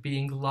worthy of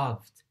being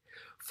loved.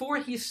 For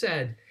he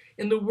said,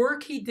 in the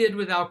work he did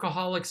with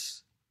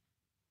alcoholics,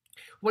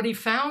 what he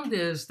found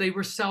is they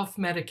were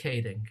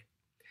self-medicating.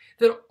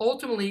 That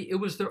ultimately it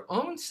was their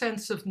own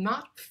sense of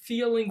not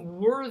feeling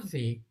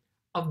worthy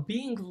of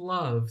being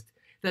loved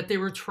that they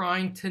were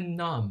trying to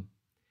numb.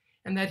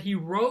 And that he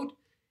wrote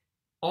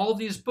all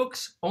these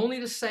books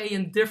only to say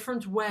in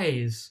different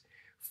ways,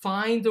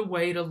 find a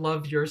way to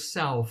love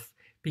yourself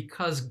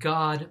because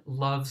God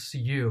loves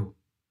you.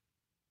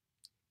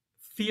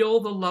 Feel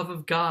the love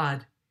of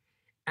God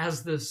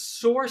as the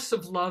source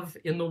of love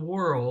in the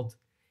world,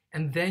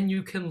 and then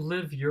you can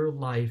live your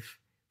life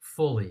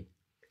fully.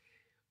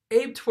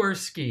 Abe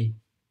Tversky,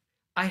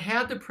 I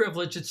had the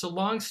privilege, it's a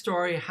long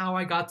story, how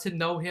I got to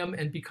know him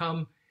and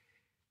become,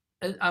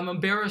 I'm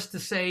embarrassed to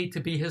say, to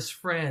be his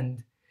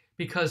friend,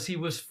 because he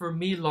was for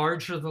me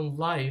larger than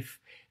life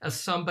as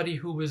somebody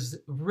who was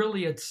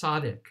really a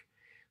tzaddik,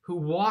 who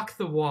walked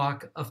the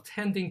walk of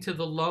tending to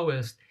the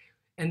lowest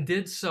and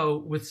did so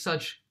with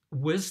such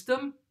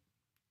wisdom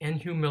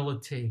and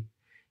humility.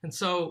 And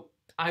so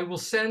I will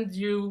send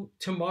you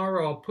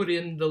tomorrow, I'll put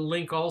in the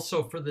link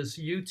also for this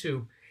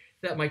YouTube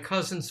that my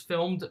cousins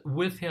filmed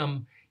with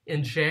him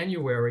in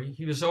January.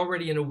 He was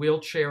already in a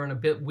wheelchair and a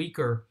bit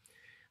weaker.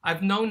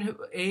 I've known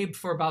Abe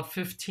for about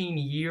 15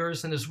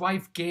 years, and his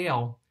wife,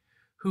 Gail,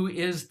 who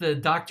is the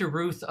Dr.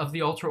 Ruth of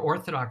the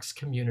ultra-Orthodox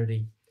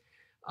community.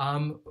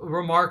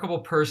 Remarkable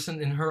person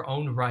in her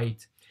own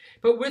right.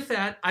 But with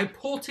that, I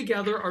pulled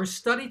together our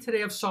study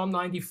today of Psalm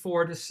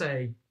 94 to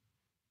say,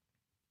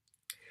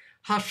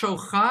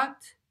 Hashochat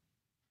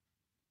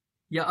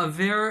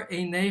ya'aver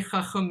einei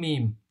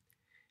chachamim,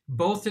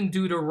 both in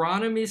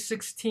Deuteronomy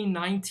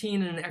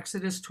 16:19 and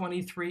Exodus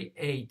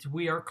 23:8,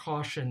 we are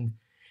cautioned.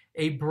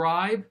 A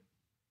bribe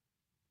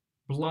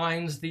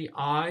blinds the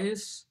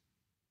eyes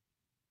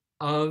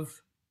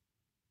of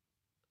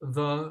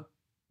the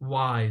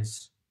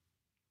wise.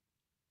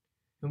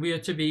 And we are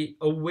to be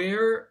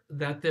aware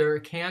that there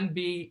can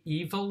be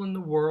evil in the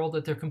world,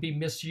 that there can be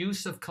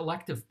misuse of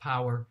collective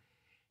power,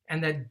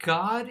 and that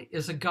God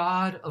is a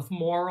God of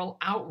moral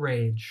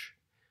outrage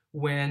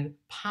when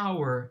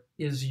power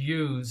is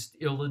used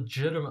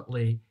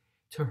illegitimately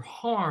to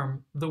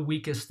harm the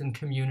weakest in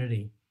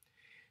community.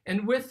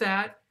 And with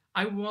that,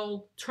 I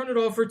will turn it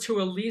over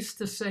to Elise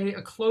to say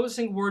a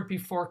closing word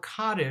before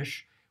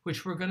Kaddish,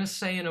 which we're going to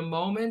say in a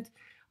moment.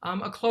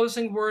 A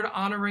closing word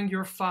honoring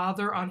your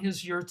father on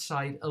his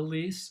yurtzeit,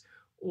 Elise,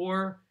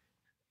 or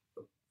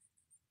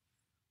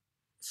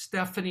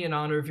Stephanie in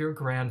honor of your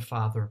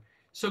grandfather.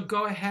 So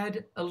go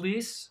ahead,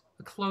 Elise,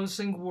 a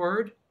closing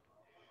word.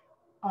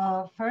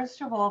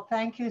 First of all,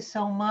 thank you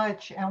so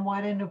much. And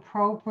what an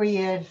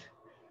appropriate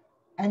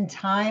and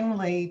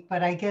timely,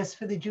 but I guess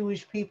for the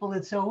Jewish people,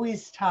 it's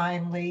always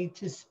timely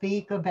to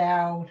speak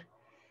about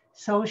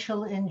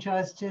social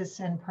injustice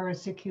and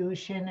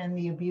persecution and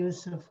the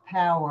abuse of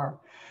power.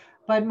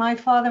 But my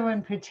father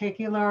in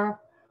particular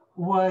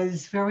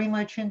was very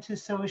much into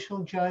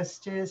social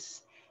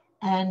justice,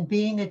 and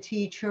being a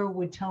teacher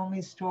would tell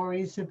me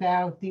stories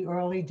about the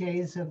early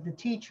days of the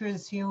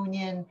teachers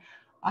union.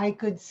 I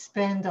could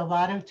spend a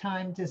lot of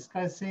time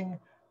discussing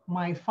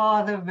my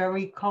father,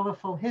 very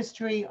colorful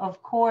history.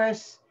 Of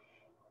course,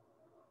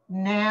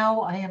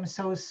 now I am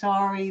so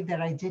sorry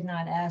that I did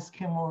not ask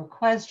him more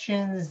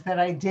questions, that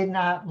I did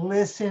not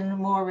listen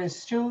more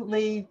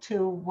astutely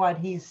to what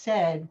he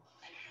said.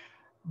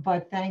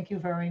 But thank you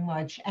very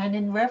much. And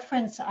in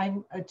reference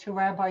to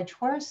Rabbi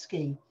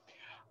Tversky,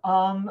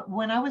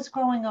 when I was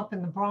growing up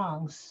in the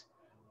Bronx,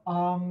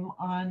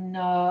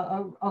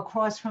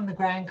 across from the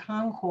Grand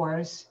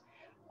Concourse,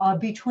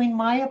 between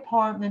my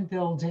apartment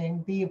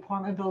building, the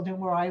apartment building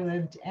where I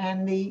lived,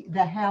 and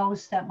the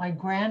house that my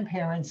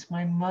grandparents,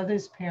 my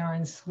mother's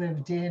parents,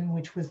 lived in,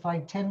 which was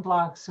like 10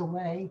 blocks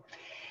away.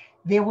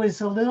 There was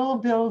a little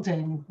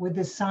building with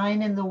a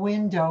sign in the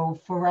window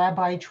for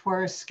Rabbi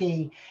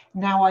Twersky.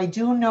 Now, I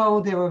do know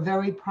they're a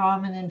very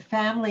prominent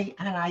family,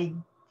 and I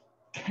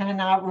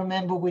cannot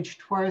remember which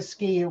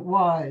Twersky it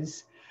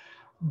was,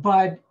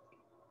 but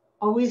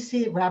always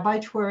see Rabbi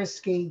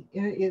Twersky,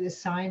 the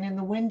sign in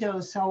the window.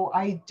 So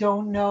I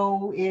don't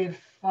know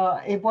if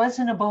it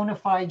wasn't a bona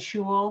fide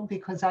shul,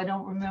 because I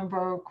don't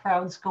remember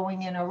crowds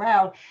going in or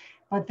out,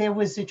 but there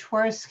was a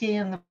Twersky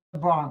in the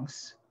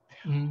Bronx.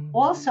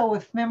 Also,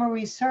 if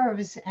memory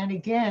serves, and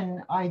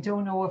again, I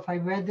don't know if I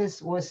read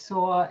this or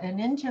saw an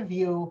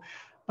interview,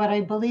 but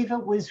I believe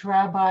it was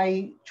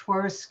Rabbi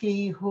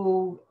Twersky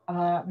who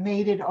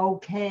made it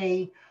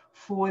okay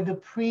for the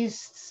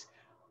priests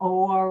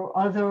or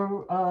other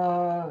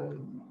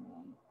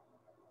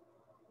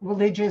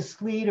religious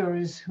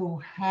leaders who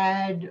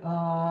had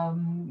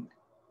an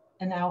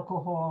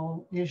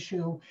alcohol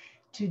issue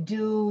to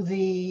do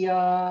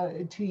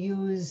to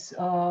use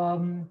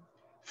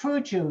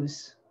fruit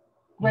juice,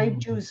 grape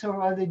juice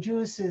or other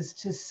juices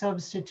to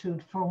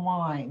substitute for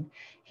wine.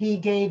 He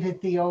gave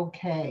it the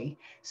okay.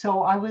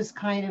 So I was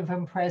kind of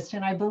impressed.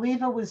 And I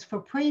believe it was for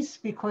priests,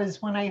 because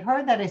when I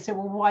heard that, I said,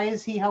 well, why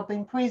is he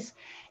helping priests?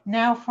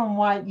 Now, from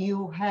what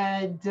you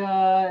had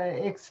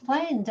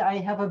explained, I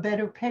have a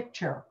better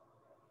picture.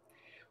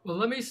 Well,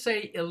 let me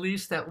say at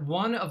least that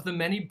one of the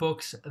many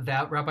books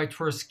that Rabbi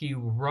Twersky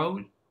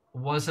wrote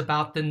was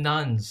about the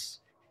nuns.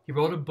 He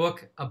wrote a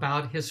book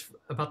about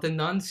the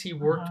nuns he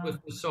worked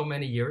with for so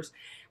many years.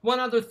 One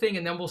other thing,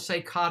 and then we'll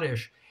say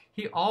Kaddish.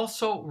 He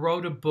also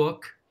wrote a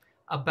book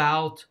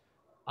about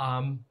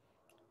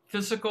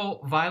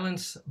physical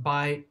violence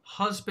by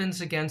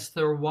husbands against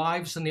their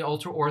wives in the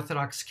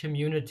ultra-Orthodox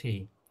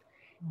community.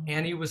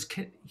 And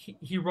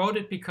he wrote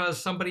it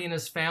because somebody in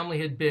his family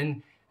had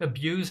been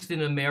abused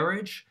in a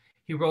marriage.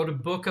 He wrote a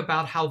book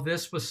about how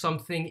this was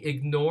something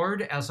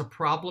ignored as a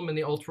problem in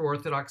the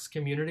ultra-Orthodox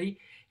community,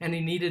 and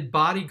he needed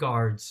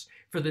bodyguards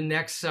for the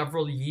next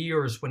several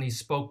years when he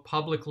spoke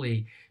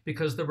publicly,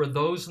 because there were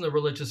those in the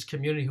religious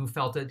community who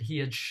felt that he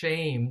had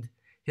shamed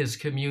his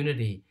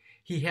community.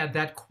 He had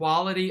that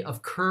quality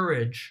of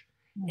courage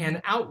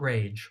and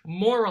outrage,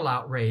 moral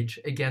outrage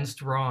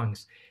against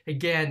wrongs.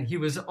 Again, he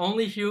was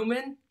only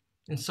human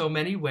in so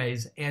many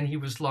ways, and he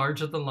was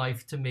larger than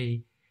life to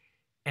me,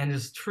 and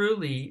is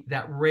truly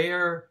that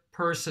rare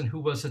person who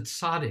was a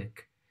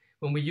tzaddik.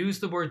 When we use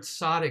the word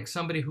tzaddik,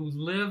 somebody who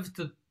lived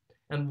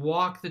and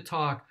walked the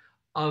talk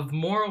of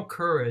moral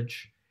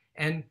courage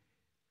and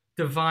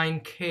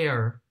divine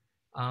care,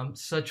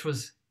 such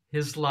was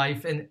his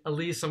life. And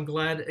Elise, I'm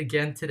glad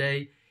again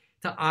today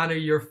to honor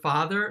your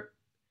father,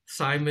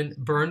 Simon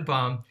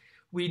Birnbaum.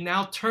 We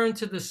now turn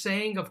to the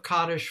saying of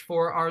Kaddish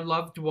for our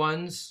loved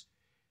ones,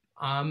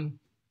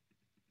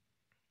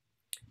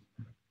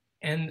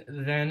 and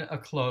then a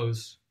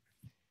close.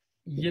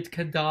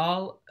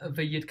 Yitkadal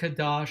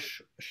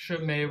v'yitkadash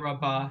shemei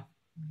rabbah.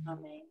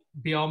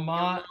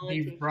 Bialma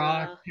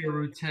divra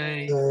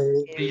kirute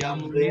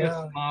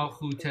v'yamlich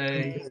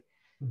malchute.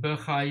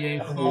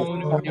 B'chayechon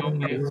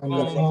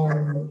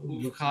yomechon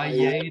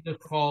uv'chaye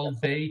d'chol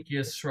beit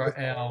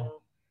Yisrael.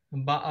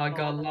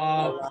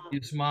 Ba'agala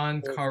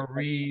izman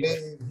kariv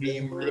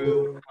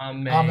v'imru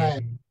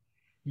amen.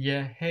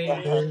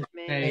 Yehi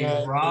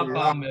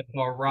Rabba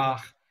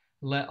mevarach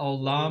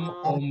le'olam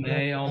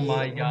omei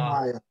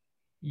omaya.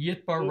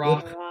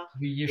 Yitbarach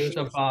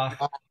v'yishtabach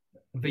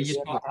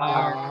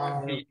v'yitpa'ar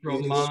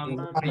v'yitromam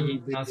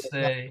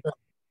v'yitnaseh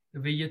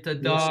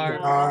v'yitadar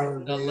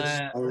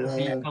daleh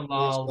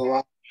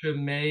v'yipalal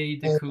shemei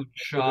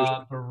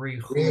dekutsha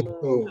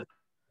b'richu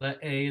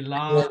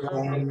le'elam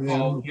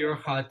v'kol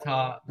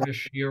hirchata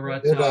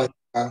v'shirata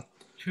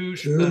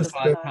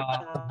tushbefata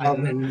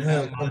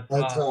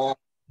v'nechemata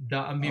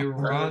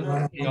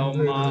da'amiran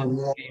yomam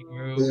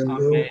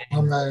v'imru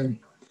amen.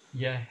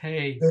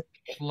 Yehi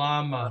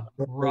Shlama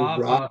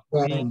Rabba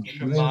Min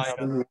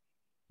Shemaya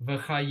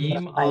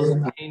V'chayim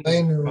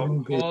Aleinu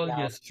V'kol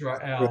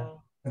Yisrael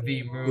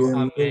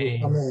V'imru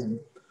Amen.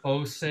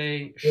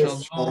 Osei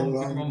Shalom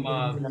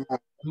V'romav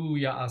Hu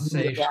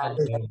Ya'aseh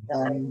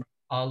Shalom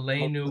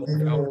Aleinu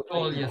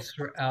V'kol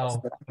Yisrael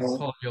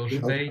V'kol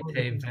Yoshvei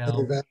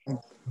Tevel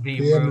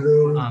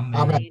V'imru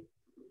Amen.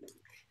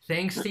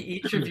 Thanks to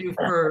each of you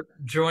for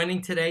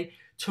joining today.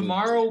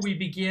 Tomorrow we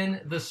begin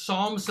the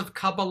Psalms of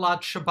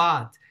Kabbalat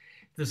Shabbat.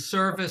 The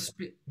service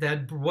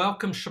that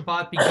welcomes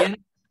Shabbat begins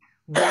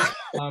with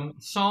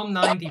Psalm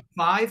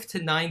 95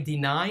 to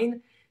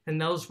 99, and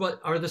those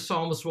are the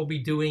psalms we'll be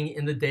doing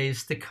in the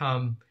days to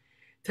come.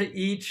 To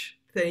each,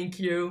 thank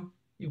you.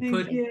 You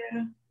put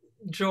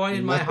joy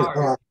in my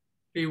heart.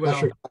 Be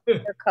well.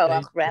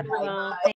 Rabbi.